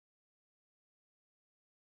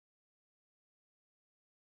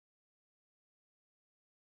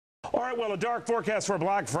All right, well, a dark forecast for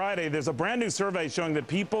Black Friday. There's a brand new survey showing that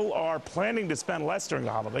people are planning to spend less during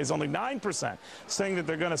the holidays. Only 9% saying that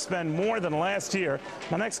they're going to spend more than last year.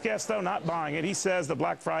 My next guest, though, not buying it. He says that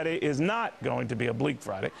Black Friday is not going to be a bleak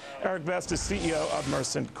Friday. Eric Best is CEO of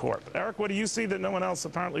Mercent Corp. Eric, what do you see that no one else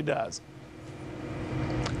apparently does?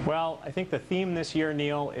 Well, I think the theme this year,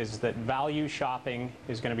 Neil, is that value shopping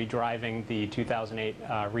is going to be driving the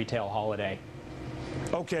 2008 retail holiday.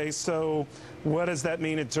 Okay, so what does that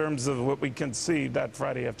mean in terms of what we can see that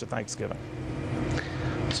Friday after Thanksgiving?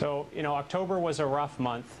 So, October was a rough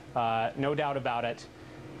month, no doubt about it,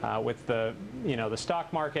 with the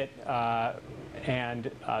stock market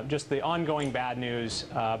and just the ongoing bad news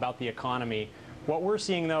about the economy. What we're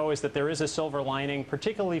seeing, though, is that there is a silver lining,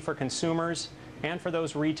 particularly for consumers and for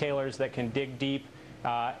those retailers that can dig deep,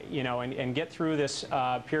 and get through this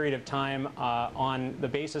period of time on the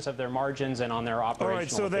basis of their margins and on their operational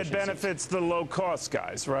efficiencies. All right, so that benefits the low-cost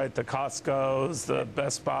guys, right? The Costco's, the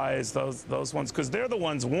Best Buys, those ones, because they're the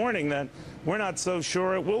ones warning that we're not so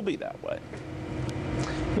sure it will be that way.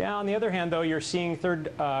 Yeah, on the other hand, though, you're seeing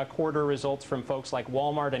third quarter results from folks like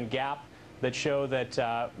Walmart and Gap that show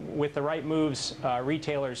that with the right moves,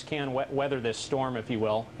 retailers can weather this storm, if you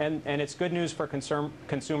will. And it's good news for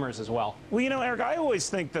consumers as well. Well, Eric, I always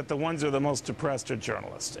think that the ones who are the most depressed are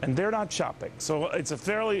journalists, and they're not shopping. So it's a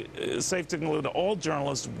fairly safe to conclude that all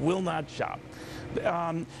journalists will not shop.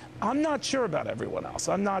 I'm not sure about everyone else.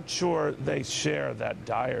 I'm not sure they share that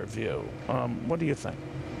dire view. What do you think?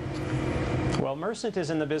 Well, Mercent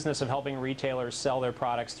is in the business of helping retailers sell their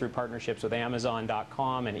products through partnerships with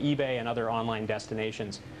Amazon.com and eBay and other online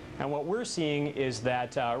destinations. And what we're seeing is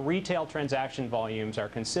that retail transaction volumes are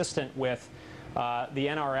consistent with the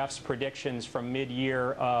NRF's predictions from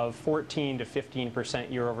mid-year of 14 to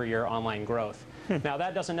 15% year-over-year online growth. Now,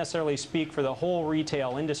 that doesn't necessarily speak for the whole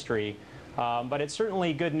retail industry, but it's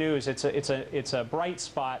certainly good news. It's a bright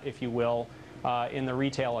spot, if you will, in the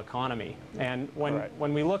retail economy. And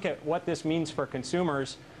when we look at what this means for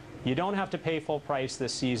consumers, you don't have to pay full price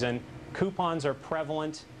this season. Coupons are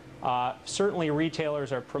prevalent. Certainly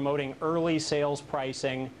retailers are promoting early sales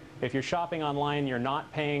pricing. If you're shopping online, you're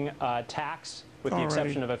not paying tax, with the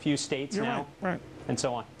exception of a few states now, and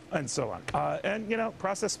so on. And so on. And,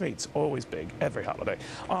 processed meat's always big, every holiday.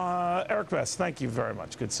 Eric Best, thank you very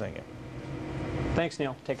much. Good seeing you. Thanks,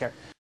 Neil. Take care.